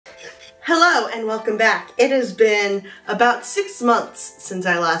Hello and welcome back. It has been about 6 months since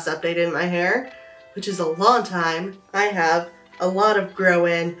I last updated my hair, which is a long time. I have a lot of grow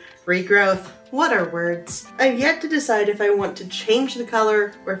in, regrowth, what are words? I've yet to decide if I want to change the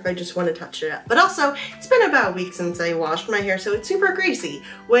color or if I just want to touch it up. But also, it's been about a week since I washed my hair, so it's super greasy,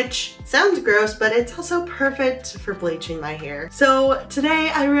 which sounds gross, but it's also perfect for bleaching my hair. So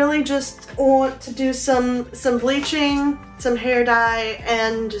today I really just want to do some bleaching, some hair dye,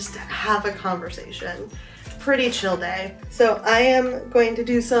 and just have a conversation. Pretty chill day. So I am going to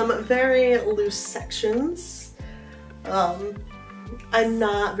do some very loose sections. I'm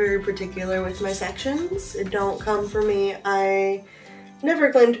not very particular with my sections. It don't come from me. I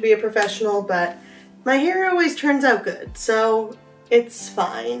never claimed to be a professional, but my hair always turns out good, so it's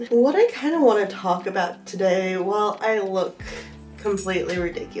fine. What I kind of want to talk about today, while I look completely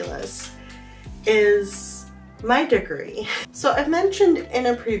ridiculous, is my degree. So I've mentioned in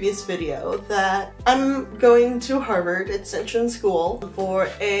a previous video that I'm going to Harvard Extension School for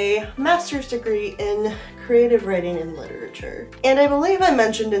a master's degree in creative writing and literature. And I believe I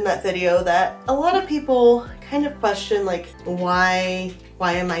mentioned in that video that a lot of people kind of question, like, why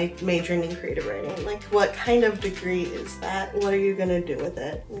am I majoring in creative writing? Like, what kind of degree is that? What are you gonna do with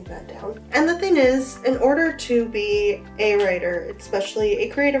it? Leave that down. And the thing is, in order to be a writer, especially a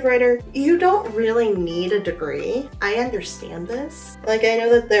creative writer, you don't really need a degree. I understand this. Like, I know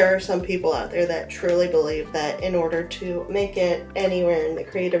that there are some people out there that truly believe that in order to make it anywhere in the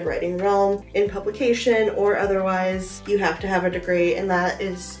creative writing realm, in publication or otherwise, you have to have a degree, and that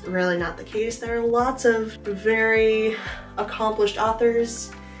is really not the case. There are lots of very accomplished authors,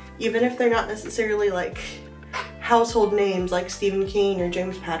 even if they're not necessarily like household names like Stephen King or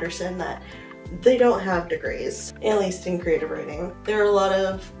James Patterson, that they don't have degrees, at least in creative writing. There are a lot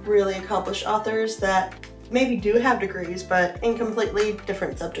of really accomplished authors that maybe do have degrees, but in completely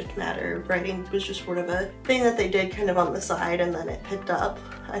different subject matter. Writing was just sort of a thing that they did kind of on the side, and then it picked up.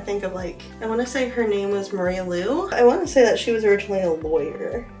 I think of, like, I want to say her name was Maria Lu. I want to say that she was originally a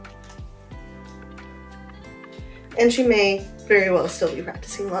lawyer. And she may very well still be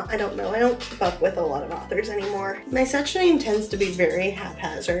practicing law. I don't know. I don't keep up with a lot of authors anymore. My sectioning tends to be very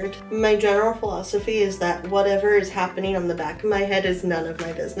haphazard. My general philosophy is that whatever is happening on the back of my head is none of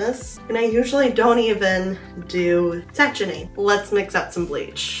my business. And I usually don't even do sectioning. Let's mix up some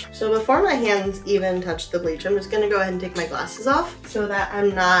bleach. So before my hands even touch the bleach, I'm just gonna go ahead and take my glasses off so that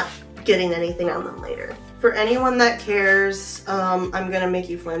I'm not getting anything on them later. For anyone that cares, I'm gonna make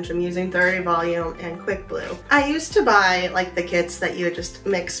you flinch. I'm using 30 volume and quick blue. I used to buy like the kits that you would just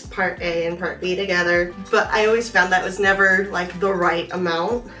mix part A and part B together, but I always found that was never like the right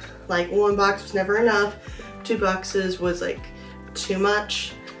amount. Like, 1 box was never enough, 2 boxes was like too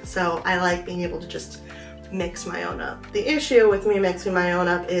much. So I like being able to just mix my own up. The issue with me mixing my own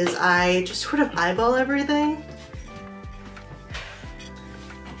up is I just sort of eyeball everything.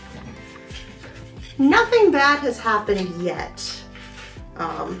 Nothing bad has happened yet.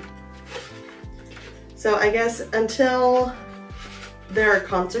 So I guess until there are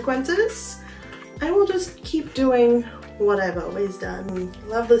consequences, I will just keep doing what I've always done.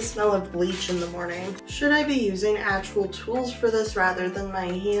 Love the smell of bleach in the morning. Should I be using actual tools for this rather than my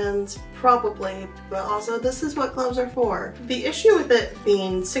hands? Probably, but also this is what gloves are for. The issue with it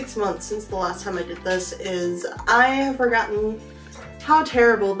being 6 months since the last time I did this is I have forgotten how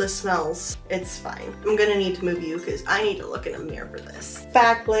terrible this smells. It's fine. I'm gonna need to move you because I need to look in a mirror for this.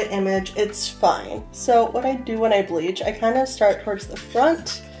 Backlit image, it's fine. So what I do when I bleach, I kind of start towards the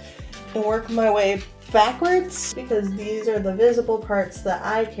front and work my way backwards because these are the visible parts that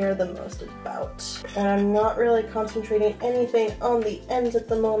I care the most about. And I'm not really concentrating anything on the ends at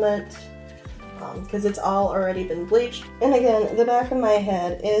the moment because it's all already been bleached. And again, the back of my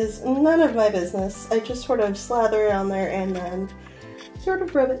head is none of my business. I just sort of slather it on there and then sort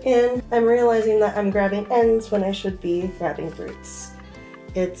of rub it in. I'm realizing that I'm grabbing ends when I should be grabbing roots.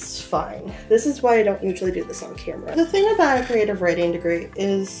 It's fine. This is why I don't usually do this on camera. The thing about a creative writing degree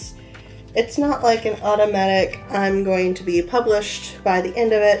is it's not like an automatic, I'm going to be published by the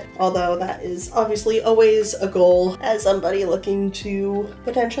end of it, although that is obviously always a goal as somebody looking to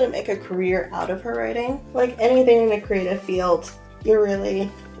potentially make a career out of her writing. Like anything in a creative field, your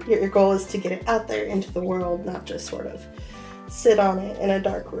goal is to get it out there into the world, not just sort of sit on it in a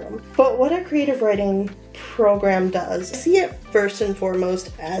dark room. But what a creative writing program does. I see it first and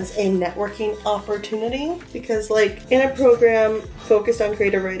foremost as a networking opportunity, because like in a program focused on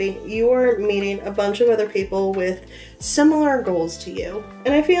creative writing, you are meeting a bunch of other people with similar goals to you.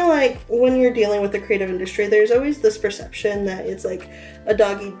 And I feel like when you're dealing with the creative industry, there's always this perception that it's like a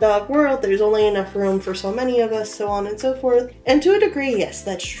dog-eat-dog world. There's only enough room for so many of us, so on and so forth. And to a degree, yes,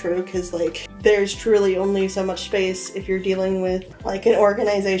 that's true, because like there's truly only so much space if you're dealing with like an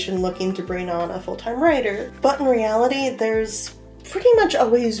organization looking to bring on a full-time writer. But in reality, there's pretty much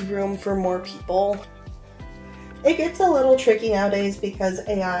always room for more people. It gets a little tricky nowadays because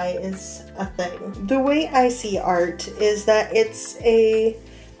AI is a thing. The way I see art is that it's a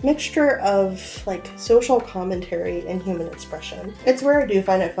mixture of like social commentary and human expression. It's where I do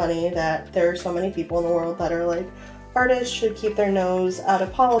find it funny that there are so many people in the world that are like, artists should keep their nose out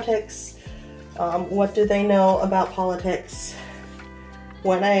of politics. What do they know about politics?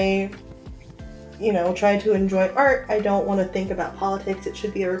 When I try to enjoy art, I don't want to think about politics. It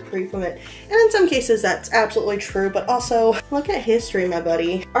should be a reprieve from it. And in some cases that's absolutely true, but also look at history, my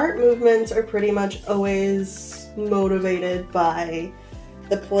buddy. Art movements are pretty much always motivated by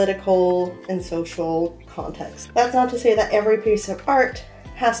the political and social context. That's not to say that every piece of art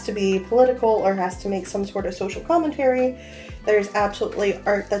has to be political or has to make some sort of social commentary. There's absolutely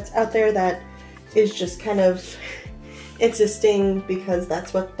art that's out there that is just kind of existing because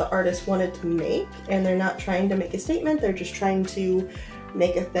that's what the artist wanted to make, and they're not trying to make a statement, they're just trying to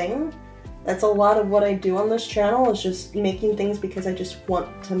make a thing. That's a lot of what I do on this channel, is just making things because I just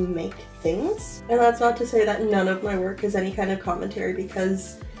want to make things. And that's not to say that none of my work is any kind of commentary,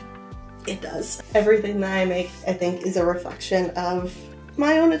 because it does. Everything that I make, I think, is a reflection of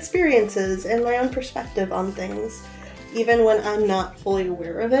my own experiences and my own perspective on things, even when I'm not fully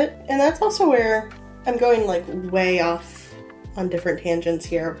aware of it. And that's also where I'm going like way off on different tangents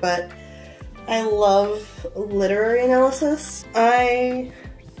here, but I love literary analysis. I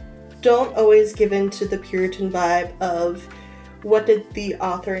don't always give in to the Puritan vibe of what did the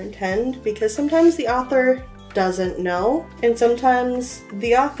author intend, because sometimes the author doesn't know, and sometimes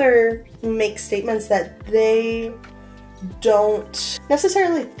the author makes statements that they don't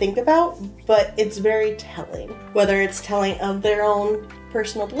necessarily think about, but it's very telling. Whether it's telling of their own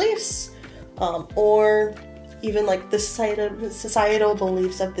personal beliefs, or even like the societal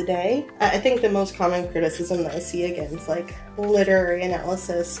beliefs of the day. I think the most common criticism that I see against like literary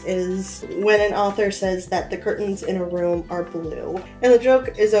analysis is when an author says that the curtains in a room are blue. And the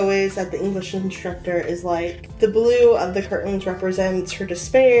joke is always that the English instructor is like, the blue of the curtains represents her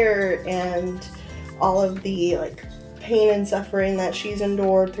despair and all of the like pain and suffering that she's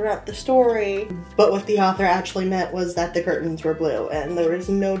endured throughout the story. But what the author actually meant was that the curtains were blue, and there was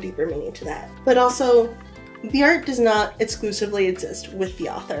no deeper meaning to that. But also, the art does not exclusively exist with the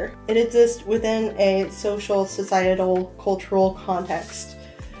author. It exists within a social, societal, cultural context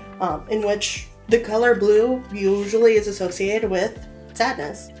in which the color blue usually is associated with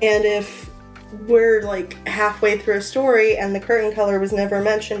sadness. And if we're like halfway through a story and the curtain color was never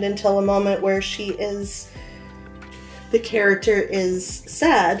mentioned until a moment where the character is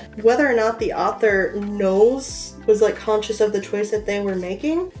sad, whether or not the author was like conscious of the choice that they were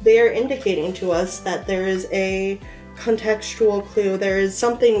making, they are indicating to us that there is a contextual clue, there is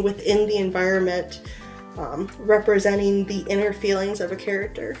something within the environment representing the inner feelings of a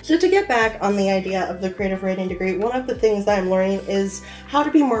character. So to get back on the idea of the creative writing degree, one of the things that I'm learning is how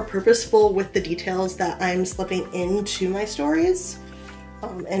to be more purposeful with the details that I'm slipping into my stories.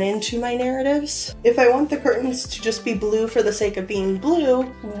 And into my narratives. If I want the curtains to just be blue for the sake of being blue,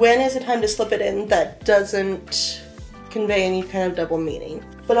 when is it time to slip it in that doesn't convey any kind of double meaning?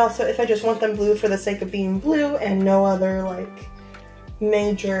 But also, if I just want them blue for the sake of being blue and no other like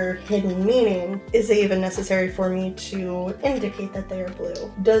major hidden meaning, is it even necessary for me to indicate that they are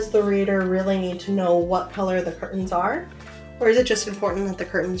blue? Does the reader really need to know what color the curtains are? Or is it just important that the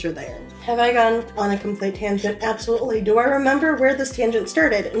curtains are there? Have I gone on a complete tangent? Absolutely. Do I remember where this tangent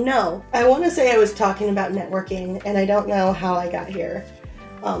started? No. I want to say I was talking about networking, and I don't know how I got here.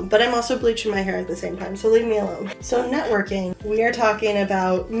 But I'm also bleaching my hair at the same time, so leave me alone. So networking, we are talking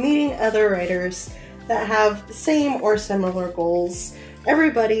about meeting other writers that have same or similar goals.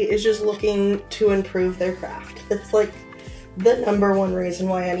 Everybody is just looking to improve their craft. It's like the #1 reason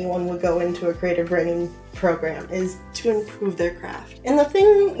why anyone would go into a creative writing program, is to improve their craft. And the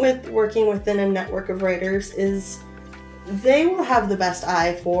thing with working within a network of writers is they will have the best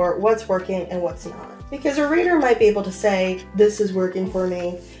eye for what's working and what's not. Because a reader might be able to say, this is working for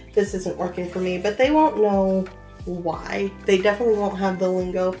me, this isn't working for me, but they won't know why. They definitely won't have the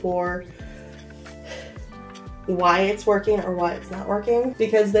lingo for why it's working or why it's not working,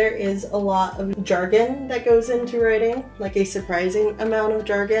 because there is a lot of jargon that goes into writing, like a surprising amount of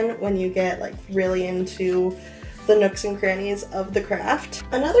jargon when you get like really into the nooks and crannies of the craft.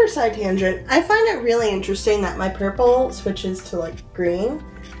 Another side tangent, I find it really interesting that my purple switches to like green.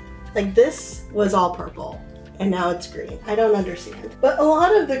 Like this was all purple and now it's green. I don't understand. But a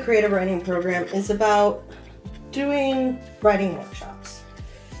lot of the creative writing program is about doing writing workshops.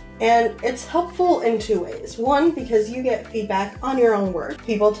 And it's helpful in two ways. One, because you get feedback on your own work.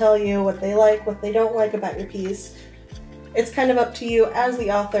 People tell you what they like, what they don't like about your piece. It's kind of up to you as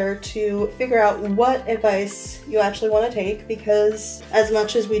the author to figure out what advice you actually want to take, because as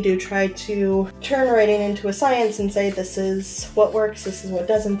much as we do try to turn writing into a science and say this is what works, this is what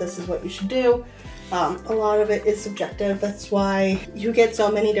doesn't, this is what you should do, a lot of it is subjective. That's why you get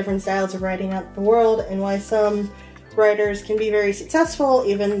so many different styles of writing out in the world, and why some writers can be very successful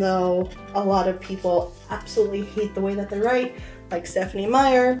even though a lot of people absolutely hate the way that they write, like Stephanie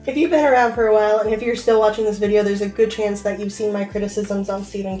Meyer. If you've been around for a while and if you're still watching this video, there's a good chance that you've seen my criticisms on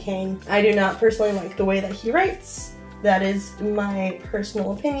Stephen King. I do not personally like the way that he writes. That is my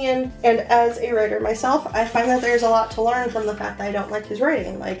personal opinion. And as a writer myself, I find that there's a lot to learn from the fact that I don't like his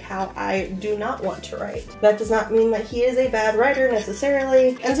writing, like how I do not want to write. That does not mean that he is a bad writer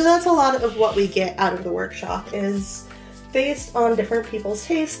necessarily. And so that's a lot of what we get out of the workshop, is based on different people's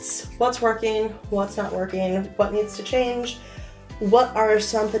tastes, what's working, what's not working, what needs to change, what are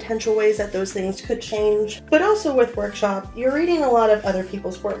some potential ways that those things could change. But also with workshop, you're reading a lot of other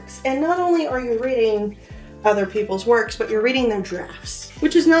people's works. And not only are you reading other people's works, but you're reading their drafts,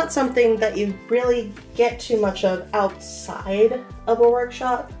 which is not something that you really get too much of outside of a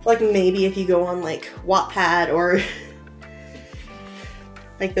workshop. Like maybe if you go on like Wattpad or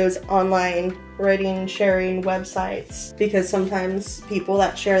like those online writing sharing websites, because sometimes people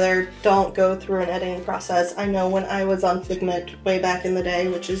that share there don't go through an editing process. I know when I was on Figment way back in the day,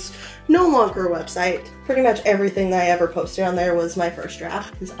 which is no longer a website, pretty much everything that I ever posted on there was my first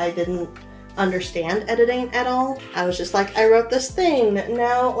draft, because I didn't understand editing at all. I was just like, I wrote this thing,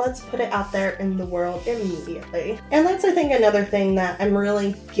 now let's put it out there in the world immediately. And that's, I think, another thing that I'm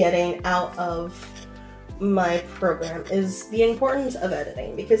really getting out of my program is the importance of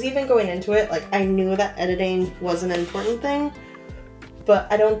editing, because even going into it, like, I knew that editing was an important thing,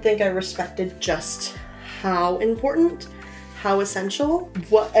 but I don't think I respected just how important, how essential,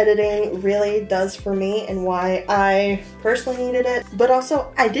 what editing really does for me and why I personally needed it. But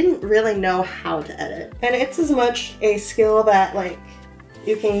also, I didn't really know how to edit. And it's as much a skill that, like,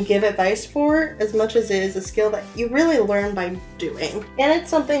 you can give advice for as much as it is a skill that you really learn by doing. And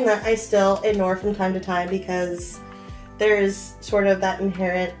it's something that I still ignore from time to time, because there is sort of that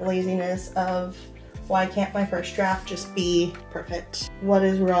inherent laziness of, why can't my first draft just be perfect? What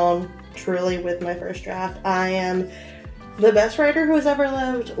is wrong truly with my first draft? I am the best writer who has ever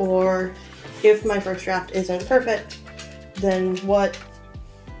lived, or if my first draft isn't perfect, then what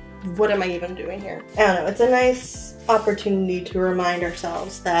am I even doing here? I don't know, it's a nice opportunity to remind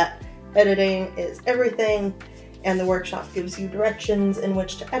ourselves that editing is everything, and the workshop gives you directions in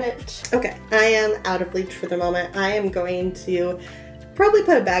which to edit. Okay, I am out of bleach for the moment. I am going to probably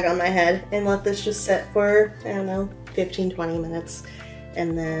put a bag on my head and let this just sit for, I don't know, 15-20 minutes,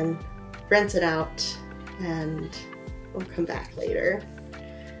 and then rinse it out, and we'll come back later.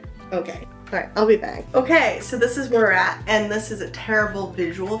 Okay. Alright, I'll be back. Okay, so this is where we're at, and this is a terrible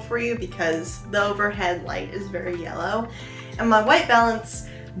visual for you because the overhead light is very yellow, and my white balance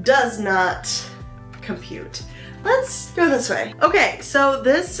does not compute. Let's go this way. Okay, so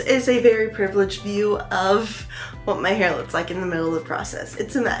this is a very privileged view of what my hair looks like in the middle of the process.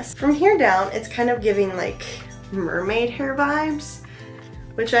 It's a mess. From here down, it's kind of giving like mermaid hair vibes,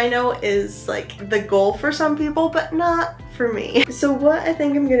 which I know is like the goal for some people, but not for me. So what I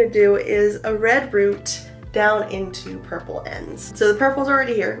think I'm gonna do is a red root down into purple ends. So the purple's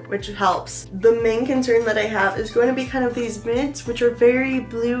already here, which helps. The main concern that I have is going to be kind of these mids, which are very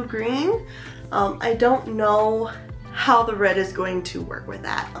blue-green. I don't know how the red is going to work with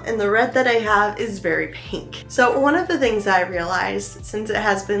that. And the red that I have is very pink. So one of the things I realized, since it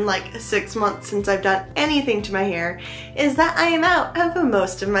has been like 6 months since I've done anything to my hair, is that I am out of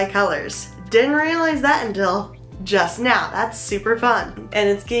most of my colors. Didn't realize that until just now. That's super fun. And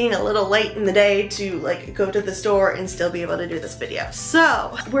it's getting a little late in the day to like go to the store and still be able to do this video.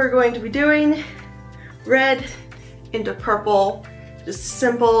 So we're going to be doing red into purple, just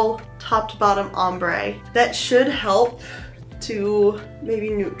simple top to bottom ombre. That should help to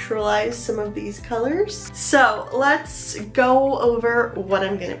maybe neutralize some of these colors. So let's go over what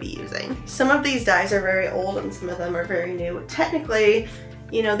I'm gonna be using. Some of these dyes are very old and some of them are very new. Technically,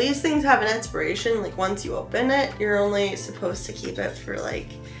 You know, these things have an expiration, like once you open it, you're only supposed to keep it for like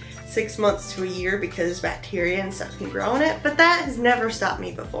 6 months to a year because bacteria and stuff can grow in it, but that has never stopped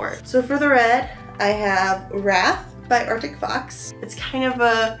me before. So for the red, I have Wrath by Arctic Fox. It's kind of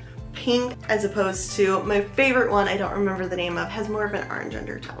a pink as opposed to my favorite one, I don't remember the name of, has more of an orange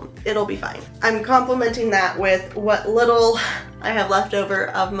undertone. It'll be fine. I'm complementing that with what little I have left over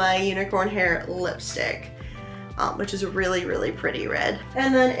of my unicorn hair lipstick, which is a really, really pretty red.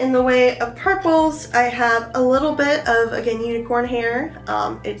 And then in the way of purples, I have a little bit of, again, unicorn hair.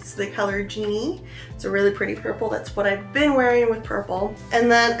 It's the color Genie. It's a really pretty purple. That's what I've been wearing with purple.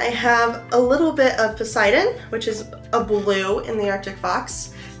 And then I have a little bit of Poseidon, which is a blue in the Arctic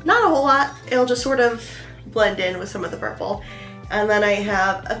Fox. Not a whole lot. It'll just sort of blend in with some of the purple. And then I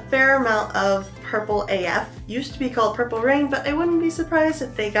have a fair amount of Purple AF. Used to be called Purple Rain, but I wouldn't be surprised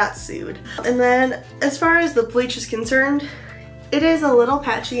if they got sued. And then as far as the bleach is concerned, it is a little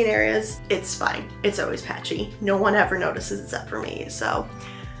patchy in areas. It's fine. It's always patchy. No one ever notices except for me. So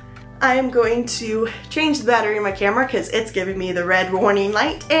I am going to change the battery in my camera because it's giving me the red warning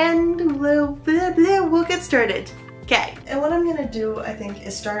light, and we'll get started. Okay, and what I'm gonna do, I think,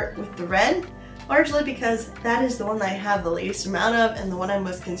 is start with the red, largely because that is the one that I have the least amount of and the one I'm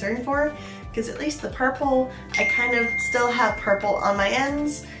most concerned for, because at least the purple, I kind of still have purple on my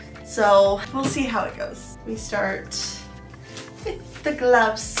ends, so we'll see how it goes. We start with the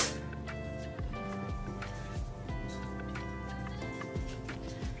gloves.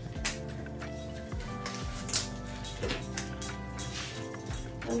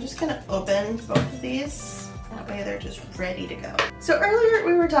 I'm just gonna open both of these. That way they're just ready to go. So earlier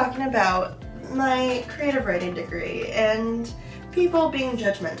we were talking about my creative writing degree and people being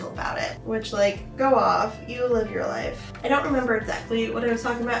judgmental about it, which, like, go off, you live your life. I don't remember exactly what I was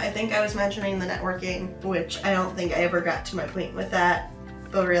talking about. I think I was mentioning the networking, which I don't think I ever got to my point with that,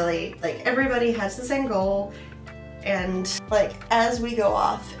 but really, like, everybody has the same goal. And like, as we go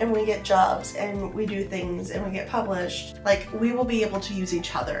off and we get jobs and we do things and we get published, like, we will be able to use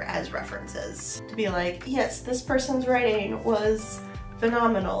each other as references to be like, yes, this person's writing was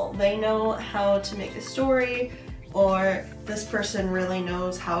phenomenal. They know how to make a story, or this person really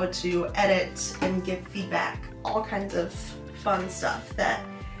knows how to edit and give feedback. All kinds of fun stuff that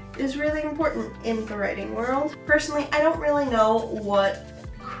is really important in the writing world. Personally, I don't really know what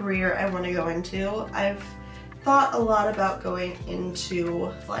career I want to go into. I've thought a lot about going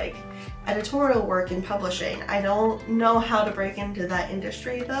into like editorial work and publishing. I don't know how to break into that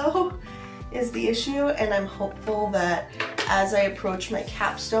industry though, is the issue, and I'm hopeful that as I approach my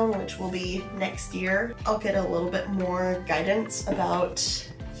capstone, which will be next year, I'll get a little bit more guidance about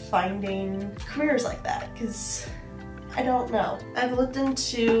finding careers like that, because I don't know. I've looked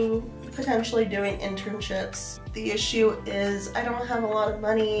into potentially doing internships. The issue is I don't have a lot of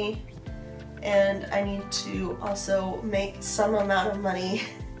money, and I need to also make some amount of money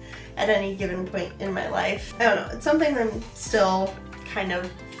at any given point in my life. I don't know, it's something I'm still kind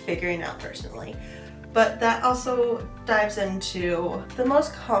of figuring out personally. But that also dives into the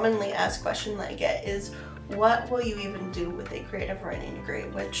most commonly asked question that I get is, what will you even do with a creative writing degree?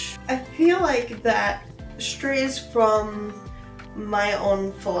 Which I feel like that strays from my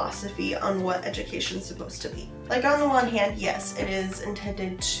own philosophy on what education's supposed to be. Like, on the one hand, yes, it is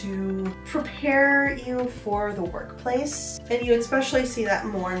intended to prepare you for the workplace, and you especially see that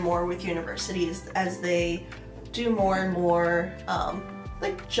more and more with universities as they do more and more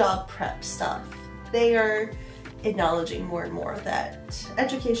like job prep stuff. They are acknowledging more and more that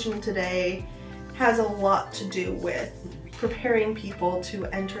education today has a lot to do with preparing people to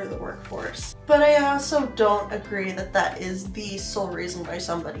enter the workforce. But I also don't agree that that is the sole reason why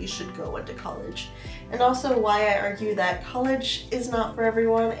somebody should go into college. And also why I argue that college is not for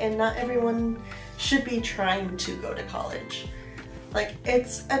everyone, and not everyone should be trying to go to college. Like,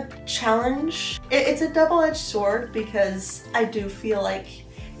 it's a challenge. It's a double-edged sword, because I do feel like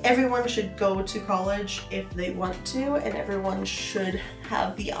everyone should go to college if they want to, and everyone should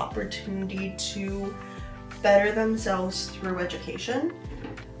have the opportunity to better themselves through education.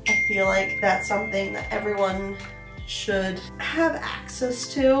 I feel like that's something that everyone should have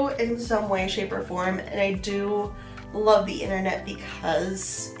access to in some way, shape, or form, and I do love the internet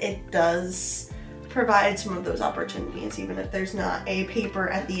because it does provide some of those opportunities, even if there's not a paper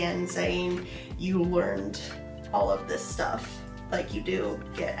at the end saying you learned all of this stuff like you do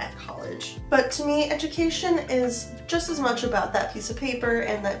get at college. But to me, education is just as much about that piece of paper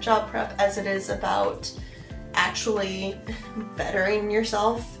and that job prep as it is about actually bettering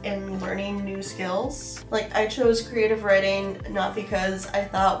yourself and learning new skills. Like, I chose creative writing not because I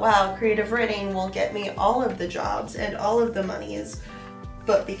thought, wow, creative writing will get me all of the jobs and all of the monies,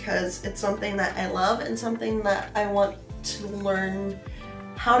 but because it's something that I love and something that I want to learn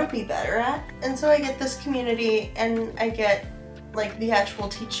how to be better at. And so I get this community and I get like the actual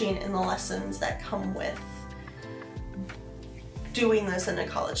teaching and the lessons that come with doing this in a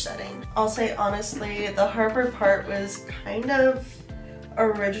college setting. I'll say honestly, the Harvard part was kind of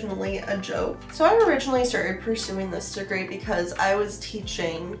originally a joke. So I originally started pursuing this degree because I was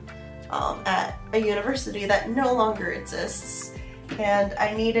teaching at a university that no longer exists, and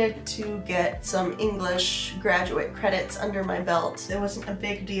I needed to get some English graduate credits under my belt. It wasn't a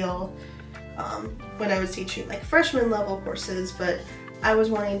big deal when I was teaching like freshman level courses, but I was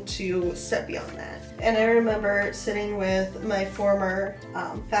wanting to step beyond that. And I remember sitting with my former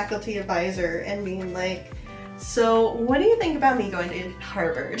faculty advisor and being like, so what do you think about me going to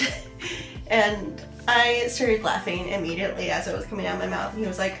Harvard? And I started laughing immediately as it was coming out of my mouth. He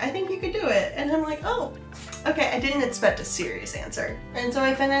was like, I think you could do it. And I'm like, oh, okay. I didn't expect a serious answer. And so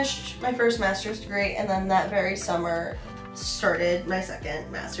I finished my first master's degree, and then that very summer started my second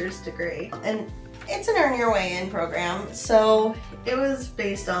master's degree. And it's an Earn Your Way In program, so it was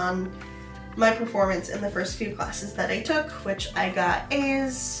based on my performance in the first few classes that I took, which I got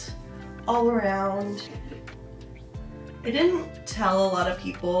A's all around. I didn't tell a lot of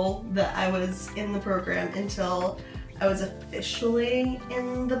people that I was in the program until I was officially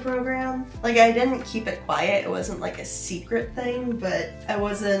in the program. Like, I didn't keep it quiet, it wasn't like a secret thing, but I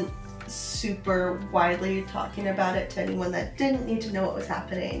wasn't super widely talking about it to anyone that didn't need to know what was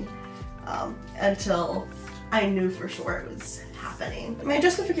happening until I knew for sure it was happening. My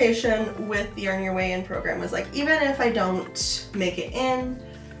justification with the Earn Your Way In program was like, even if I don't make it in,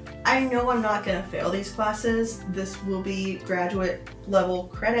 I know I'm not gonna fail these classes. This will be graduate level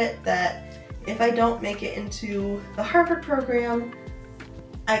credit that if I don't make it into the Harvard program,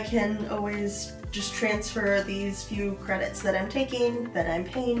 I can always just transfer these few credits that I'm taking, that I'm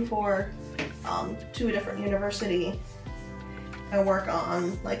paying for, to a different university and work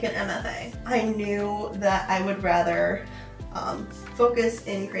on like an MFA. I knew that I would rather focus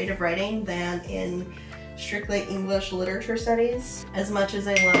in creative writing than in strictly English literature studies. As much as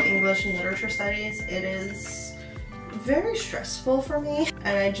I love English and literature studies, it is very stressful for me,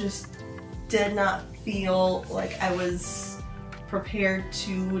 and I just did not feel like I was prepared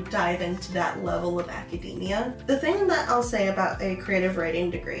to dive into that level of academia. The thing that I'll say about a creative writing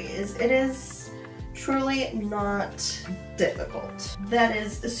degree is it is truly not difficult. That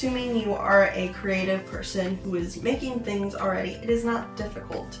is, assuming you are a creative person who is making things already, it is not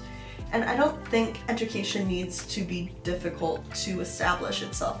difficult. And I don't think education needs to be difficult to establish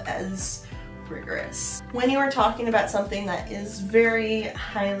itself as rigorous. When you are talking about something that is very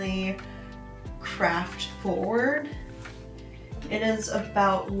highly craft forward, it is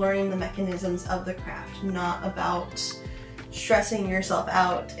about learning the mechanisms of the craft, not about stressing yourself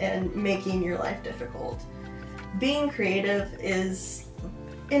out and making your life difficult. Being creative is,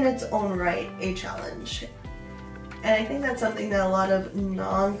 in its own right, a challenge. And I think that's something that a lot of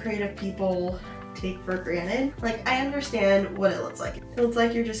non-creative people take for granted. Like, I understand what it looks like. It looks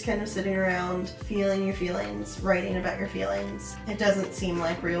like you're just kind of sitting around feeling your feelings, writing about your feelings. It doesn't seem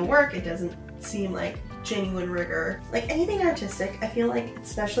like real work. It doesn't seem like genuine rigor. Like anything artistic, I feel like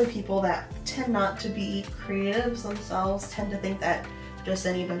especially people that tend not to be creatives themselves tend to think that just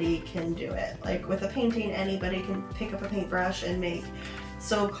anybody can do it. Like with a painting, anybody can pick up a paintbrush and make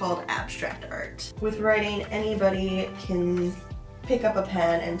so-called abstract art. With writing, anybody can pick up a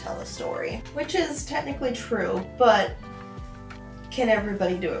pen and tell a story, which is technically true, but can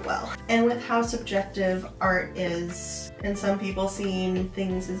everybody do it well? And with how subjective art is, and some people seeing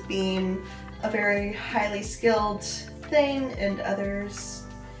things as being a very highly skilled thing, and others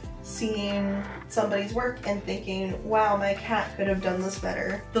seeing somebody's work and thinking, wow, my cat could have done this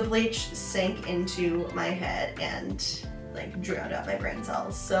better. The bleach sank into my head and like drowned out my brain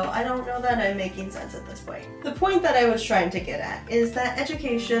cells. So I don't know that I'm making sense at this point. The point that I was trying to get at is that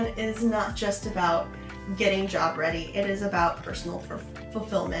education is not just about getting job ready. It is about personal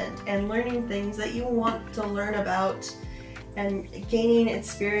fulfillment and learning things that you want to learn about and gaining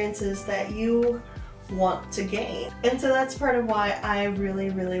experiences that you want to gain. And so that's part of why I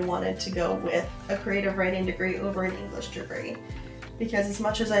really wanted to go with a creative writing degree over an English degree. Because as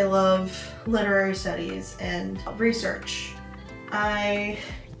much as I love literary studies and research, I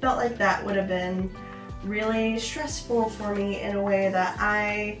felt like that would have been really stressful for me in a way that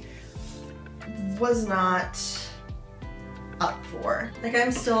I was not up for. Like,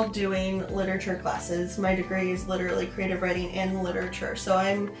 I'm still doing literature classes. My degree is literally creative writing and literature, so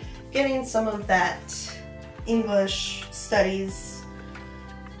I'm getting some of that English studies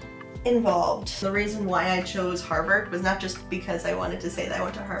involved. The reason why I chose Harvard was not just because I wanted to say that I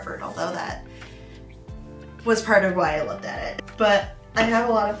went to Harvard, although that was part of why I looked at it, but I have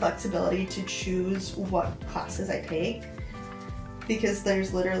a lot of flexibility to choose what classes I take because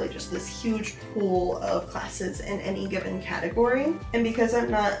there's literally just this huge pool of classes in any given category. And because I'm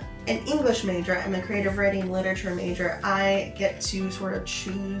not an English major, I'm a creative writing literature major, I get to sort of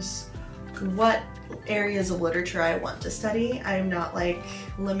choose what areas of literature I want to study. I'm not like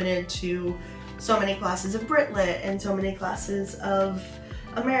limited to so many classes of Brit Lit and so many classes of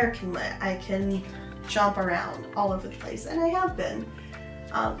American Lit. I can jump around all over the place, and I have been.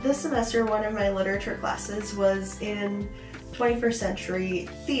 This semester, one of my literature classes was in 21st century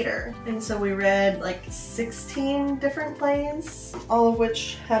theater, and so we read like 16 different plays, all of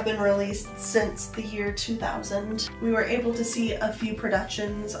which have been released since the year 2000. We were able to see a few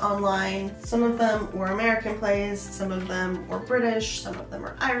productions online. Some of them were American plays, some of them were British, some of them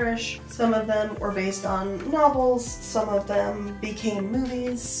were Irish, some of them were based on novels, some of them became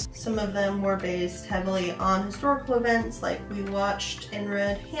movies, some of them were based heavily on historical events, like we watched and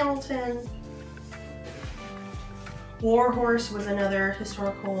read Hamilton. War Horse was another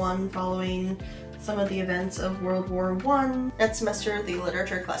historical one following some of the events of World War I. That semester, the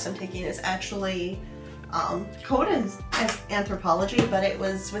literature class I'm taking is actually coded as anthropology, but it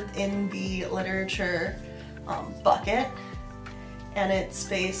was within the literature bucket, and it's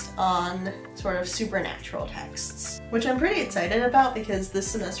based on sort of supernatural texts, which I'm pretty excited about because this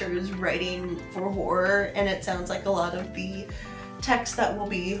semester is writing for horror, and it sounds like a lot of the text that we'll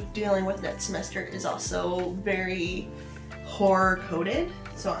be dealing with next semester is also very horror coded,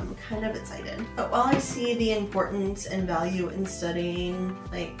 so I'm kind of excited. But while I see the importance and value in studying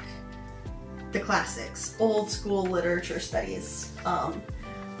like the classics, old school literature studies,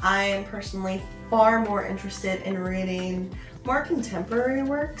 I am personally far more interested in reading more contemporary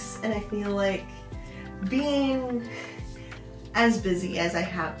works, and I feel like being as busy as I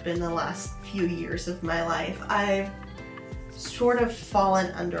have been the last few years of my life, I've sort of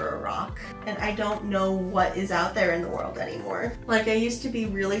fallen under a rock, and I don't know what is out there in the world anymore. Like, I used to be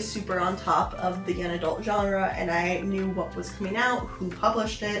really super on top of the young adult genre, and I knew what was coming out, who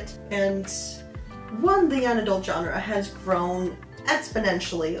published it, and one, the young adult genre has grown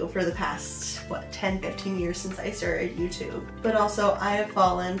exponentially over the past, what, 10-15 years since I started YouTube. But also, I have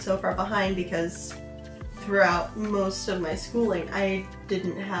fallen so far behind because throughout most of my schooling, I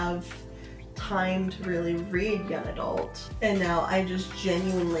didn't have time to really read young adult, and now I just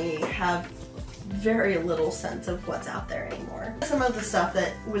genuinely have very little sense of what's out there anymore. Some of the stuff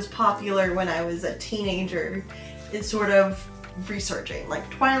that was popular when I was a teenager is sort of resurging. Like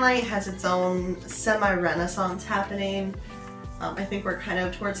Twilight has its own semi-renaissance happening. I think we're kind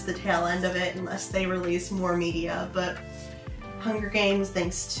of towards the tail end of it unless they release more media, but Hunger Games,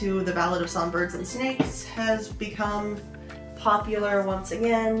 thanks to The Ballad of Songbirds and Snakes, has become popular once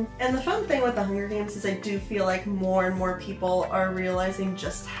again. And the fun thing with the Hunger Games is I do feel like more and more people are realizing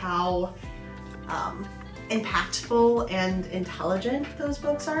just how impactful and intelligent those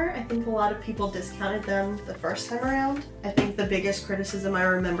books are. I think a lot of people discounted them the first time around. I think the biggest criticism I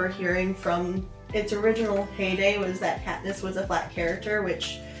remember hearing from its original heyday was that Katniss was a flat character,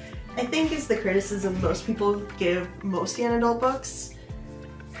 which I think is the criticism most people give most young adult books.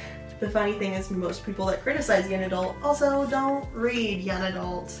 The funny thing is most people that criticize young adult also don't read young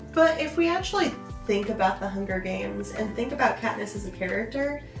adult. But if we actually think about the Hunger Games and think about Katniss as a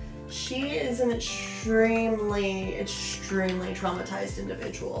character, she is an extremely traumatized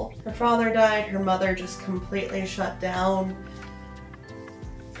individual. Her father died, her mother just completely shut down.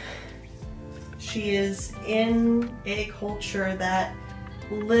 She is in a culture that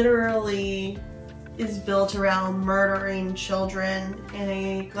literally is built around murdering children in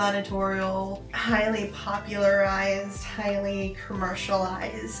a gladiatorial, highly popularized, highly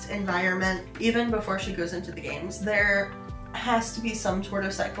commercialized environment. Even before she goes into the games, there has to be some sort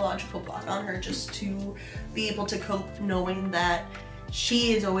of psychological block on her just to be able to cope, knowing that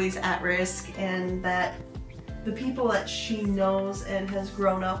she is always at risk and that the people that she knows and has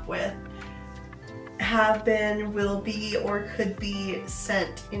grown up with have been, will be, or could be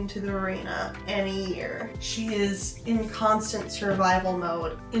sent into the arena any year. She is in constant survival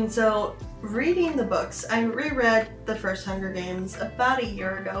mode. And so reading the books, I reread the first Hunger Games about a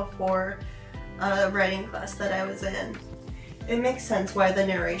year ago for a writing class that I was in. It makes sense why the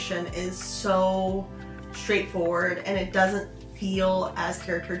narration is so straightforward and it doesn't feel as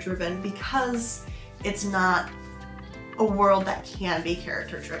character driven because it's not a world that can be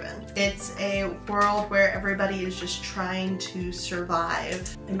character driven. It's a world where everybody is just trying to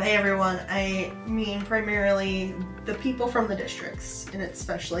survive. And by everyone, I mean primarily the people from the districts, and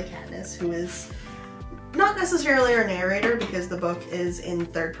especially Katniss, who is not necessarily our narrator because the book is in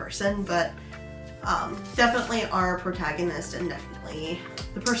third person, but definitely our protagonist and definitely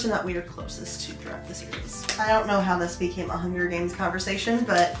the person that we are closest to throughout the series. I don't know how this became a Hunger Games conversation,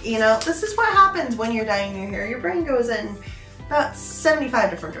 but you know, this is what happens when you're dyeing your hair. Your brain goes in about 75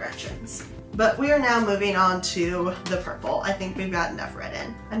 different directions. But we are now moving on to the purple. I think we've got enough red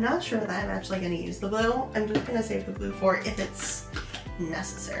in. I'm not sure that I'm actually going to use the blue. I'm just going to save the blue for if it's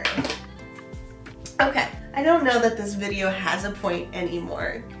necessary. Okay, I don't know that this video has a point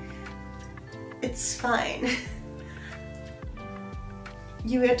anymore. It's fine.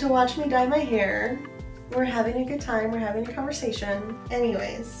 You get to watch me dye my hair. We're having a good time, we're having a conversation.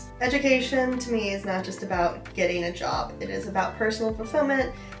 Anyways, education to me is not just about getting a job. It is about personal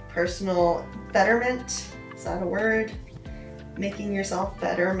fulfillment, personal betterment, is that a word? Making yourself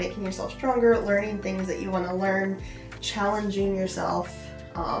better, making yourself stronger, learning things that you want to learn, challenging yourself,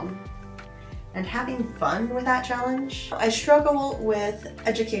 and having fun with that challenge. I struggle with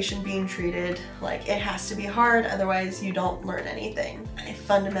education being treated like it has to be hard, otherwise you don't learn anything. I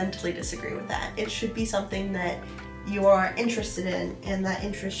fundamentally disagree with that. It should be something that you are interested in and that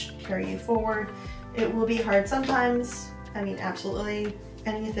interest should carry you forward. It will be hard sometimes. I mean, absolutely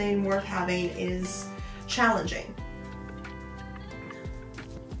anything worth having is challenging.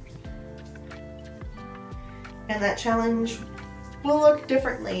 And that challenge will look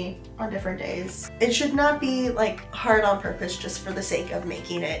differently on different days. It should not be like hard on purpose just for the sake of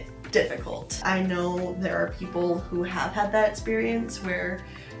making it difficult. I know there are people who have had that experience where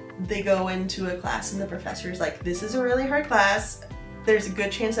they go into a class and the professor's like, this is a really hard class, there's a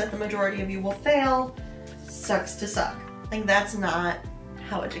good chance that the majority of you will fail, sucks to suck. Like, that's not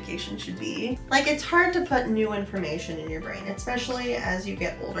how education should be. Like, it's hard to put new information in your brain, especially as you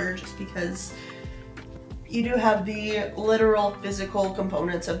get older, just because you do have the literal physical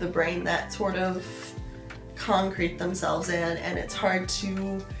components of the brain that sort of concrete themselves in, and it's hard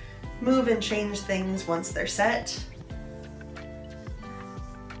to move and change things once they're set.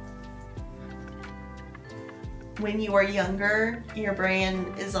 When you are younger, your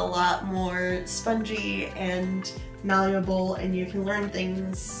brain is a lot more spongy and malleable, and you can learn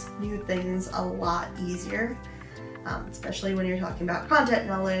things, new things, a lot easier, especially when you're talking about content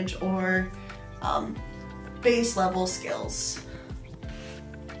knowledge or base level skills,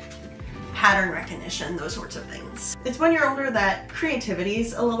 pattern recognition, those sorts of things. It's when you're older that creativity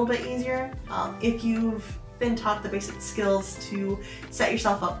is a little bit easier. If you've been taught the basic skills to set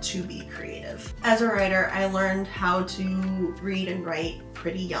yourself up to be creative. As a writer, I learned how to read and write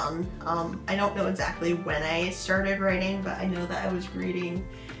pretty young. I don't know exactly when I started writing, but I know that I was reading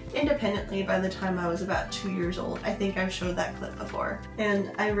independently by the time I was about 2 years old. I think I've showed that clip before.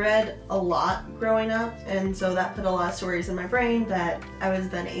 And I read a lot growing up, and so that put a lot of stories in my brain that I was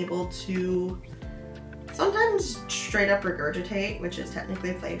then able to sometimes straight up regurgitate, which is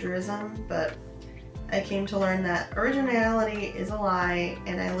technically plagiarism, but I came to learn that originality is a lie,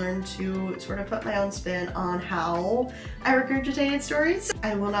 and I learned to sort of put my own spin on how I regurgitated stories.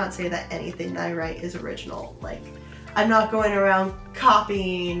 I will not say that anything that I write is original. Like, I'm not going around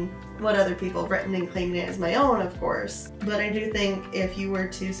copying what other people have written and claiming it as my own, of course. But I do think if you were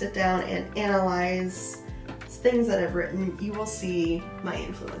to sit down and analyze things that I've written, you will see my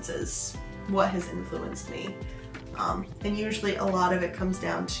influences, what has influenced me. And usually a lot of it comes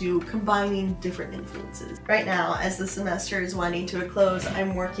down to combining different influences. Right now, as the semester is winding to a close,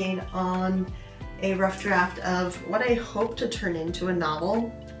 I'm working on a rough draft of what I hope to turn into a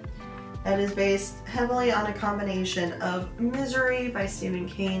novel that is based heavily on a combination of Misery by Stephen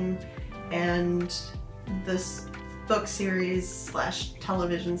King and this book series slash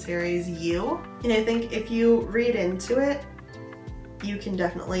television series You. And I think if you read into it, you can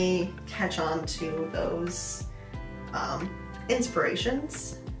definitely catch on to those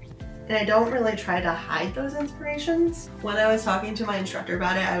inspirations. And I don't really try to hide those inspirations. When I was talking to my instructor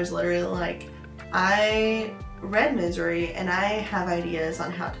about it, I was literally like, I read Misery and I have ideas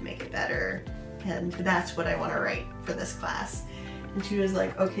on how to make it better, and that's what I want to write for this class. And she was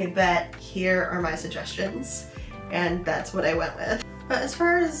like, okay, bet, here are my suggestions. And that's what I went with. But as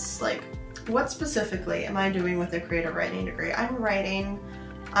far as like, what specifically am I doing with a creative writing degree? I'm writing,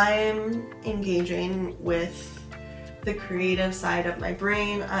 I'm engaging with the creative side of my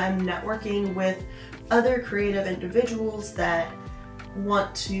brain. I'm networking with other creative individuals that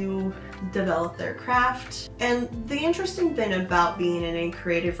want to develop their craft. And the interesting thing about being in a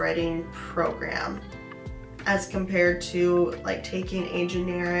creative writing program as compared to like taking a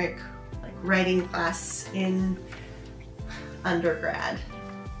generic like writing class in undergrad.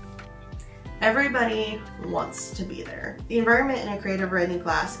 Everybody wants to be there. The environment in a creative writing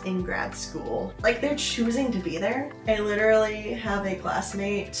class in grad school, like they're choosing to be there. I literally have a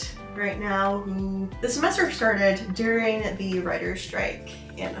classmate right now who the semester started during the writer's strike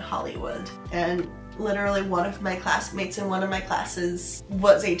in Hollywood, and literally one of my classmates in one of my classes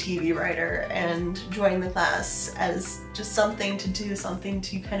was a TV writer and joined the class as just something to do, something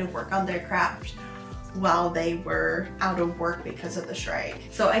to kind of work on their craft while they were out of work because of the strike.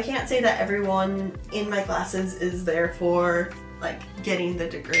 So I can't say that everyone in my classes is there for like getting the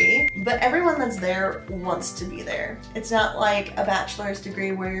degree, but everyone that's there wants to be there. It's not like a bachelor's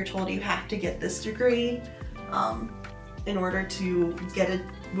degree where you're told you have to get this degree in order to get a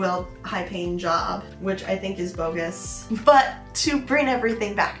high-paying job, which I think is bogus. But to bring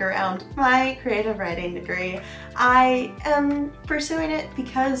everything back around, my creative writing degree, I am pursuing it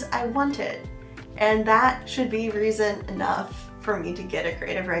because I want it. And that should be reason enough for me to get a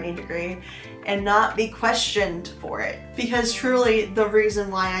creative writing degree and not be questioned for it. Because truly the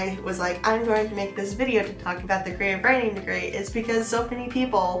reason why I was like, I'm going to make this video to talk about the creative writing degree is because so many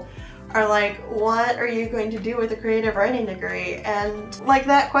people are like, what are you going to do with a creative writing degree? And like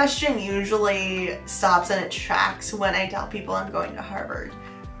that question usually stops in its tracks when I tell people I'm going to Harvard.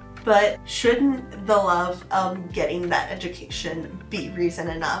 But shouldn't the love of getting that education be reason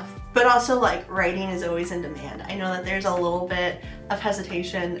enough? But also, like, writing is always in demand. I know that there's a little bit of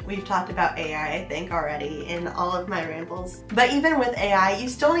hesitation. We've talked about AI, I think, already in all of my rambles. But even with AI, you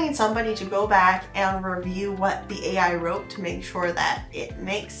still need somebody to go back and review what the AI wrote to make sure that it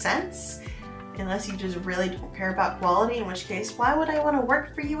makes sense. Unless you just really don't care about quality, in which case, why would I want to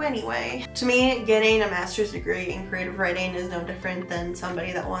work for you anyway? To me, getting a master's degree in creative writing is no different than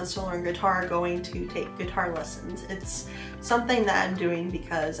somebody that wants to learn guitar going to take guitar lessons. It's something that I'm doing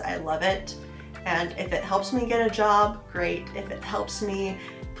because I love it, and if it helps me get a job, great. If it helps me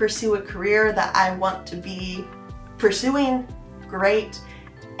pursue a career that I want to be pursuing, great.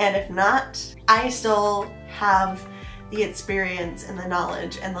 And if not, I still have the experience and the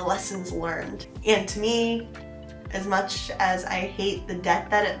knowledge and the lessons learned. And to me, as much as I hate the debt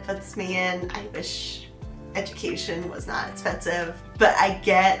that it puts me in, I wish education was not expensive, but I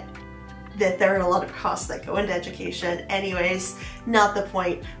get that there are a lot of costs that go into education. Anyways, not the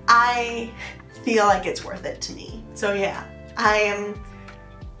point. I feel like it's worth it to me. So yeah, I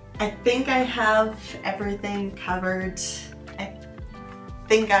think I have everything covered. I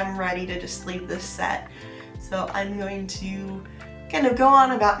think I'm ready to just leave this set. So I'm going to kind of go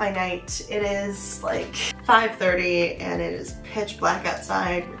on about my night. It is like 5:30 and it is pitch black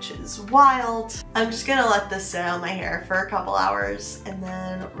outside, which is wild. I'm just gonna let this sit on my hair for a couple hours and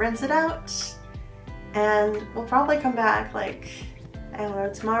then rinse it out. And we'll probably come back like, I don't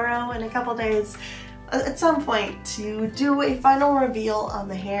know, tomorrow, in a couple days, at some point, to do a final reveal on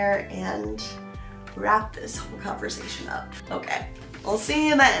the hair and wrap this whole conversation up. Okay, we'll see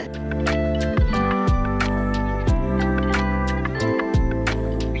you then.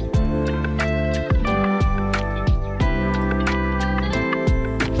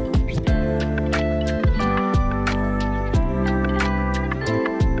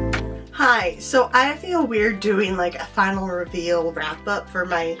 Hi, so I feel weird doing like a final reveal wrap up for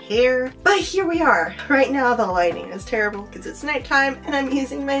my hair, but here we are. Right now the lighting is terrible because it's nighttime and I'm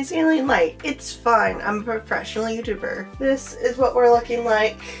using my ceiling light. It's fine, I'm a professional YouTuber. This is what we're looking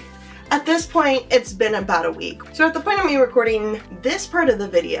like. At this point, it's been about a week. So at the point of me recording this part of the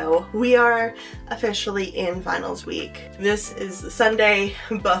video, we are officially in finals week. This is the Sunday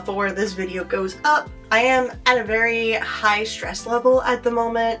before this video goes up. I am at a very high stress level at the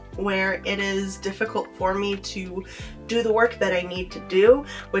moment where it is difficult for me to do the work that I need to do,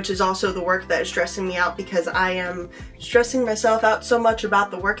 which is also the work that is stressing me out because I am stressing myself out so much about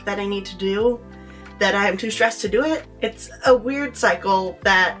the work that I need to do that I am too stressed to do it. It's a weird cycle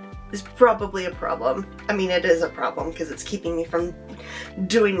that is probably a problem. I mean, it is a problem because it's keeping me from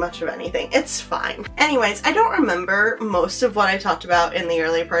doing much of anything. It's fine. Anyways, I don't remember most of what I talked about in the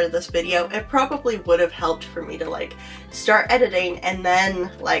early part of this video. It probably would have helped for me to like start editing and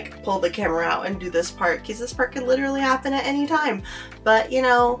then like pull the camera out and do this part, because this part could literally happen at any time. But you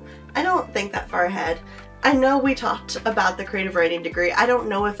know, I don't think that far ahead. I know we talked about the creative writing degree. I don't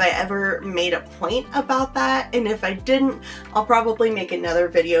know if I ever made a point about that, and if I didn't, I'll probably make another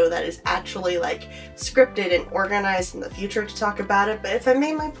video that is actually like scripted and organized in the future to talk about it. But if I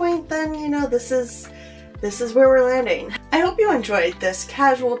made my point, then you know, this is where we're landing. I hope you enjoyed this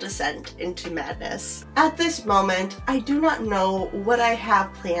casual descent into madness. At this moment, I do not know what I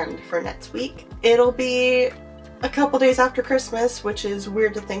have planned for next week. It'll be a couple days after Christmas, which is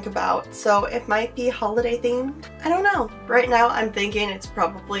weird to think about, so it might be holiday themed. I don't know. Right now I'm thinking it's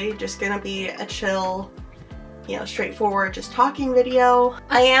probably just gonna be a chill, you know, straightforward, just talking video.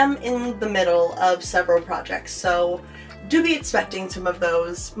 I am in the middle of several projects, so do be expecting some of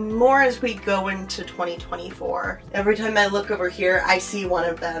those more as we go into 2024. Every time I look over here, I see one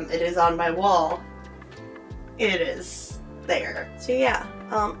of them. It is on my wall. It is there. So yeah,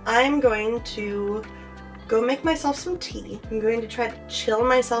 I'm going to go make myself some tea. I'm going to try to chill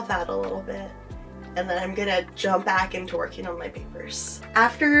myself out a little bit, and then I'm gonna jump back into working on my papers.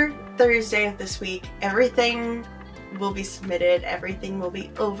 After Thursday of this week, everything will be submitted, everything will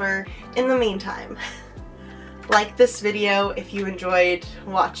be over. In the meantime, like this video if you enjoyed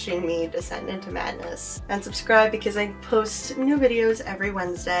watching me descend into madness, and subscribe because I post new videos every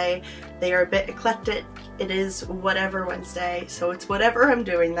Wednesday. They are a bit eclectic. It is whatever Wednesday, so it's whatever I'm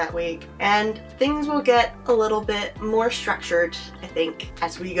doing that week, and things will get a little bit more structured, I think,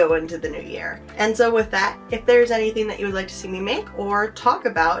 as we go into the new year. And so with that, if there's anything that you would like to see me make or talk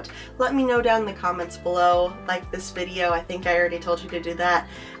about, let me know down in the comments below. Like this video, I think I already told you to do that.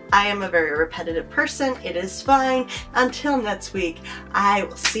 I am a very repetitive person. It is fine. Until next week, I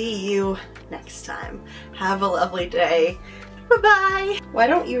will see you next time. Have a lovely day. Bye-bye. Why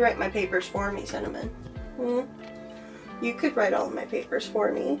don't you write my papers for me, Cinnamon? You could write all of my papers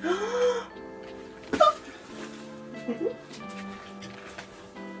for me.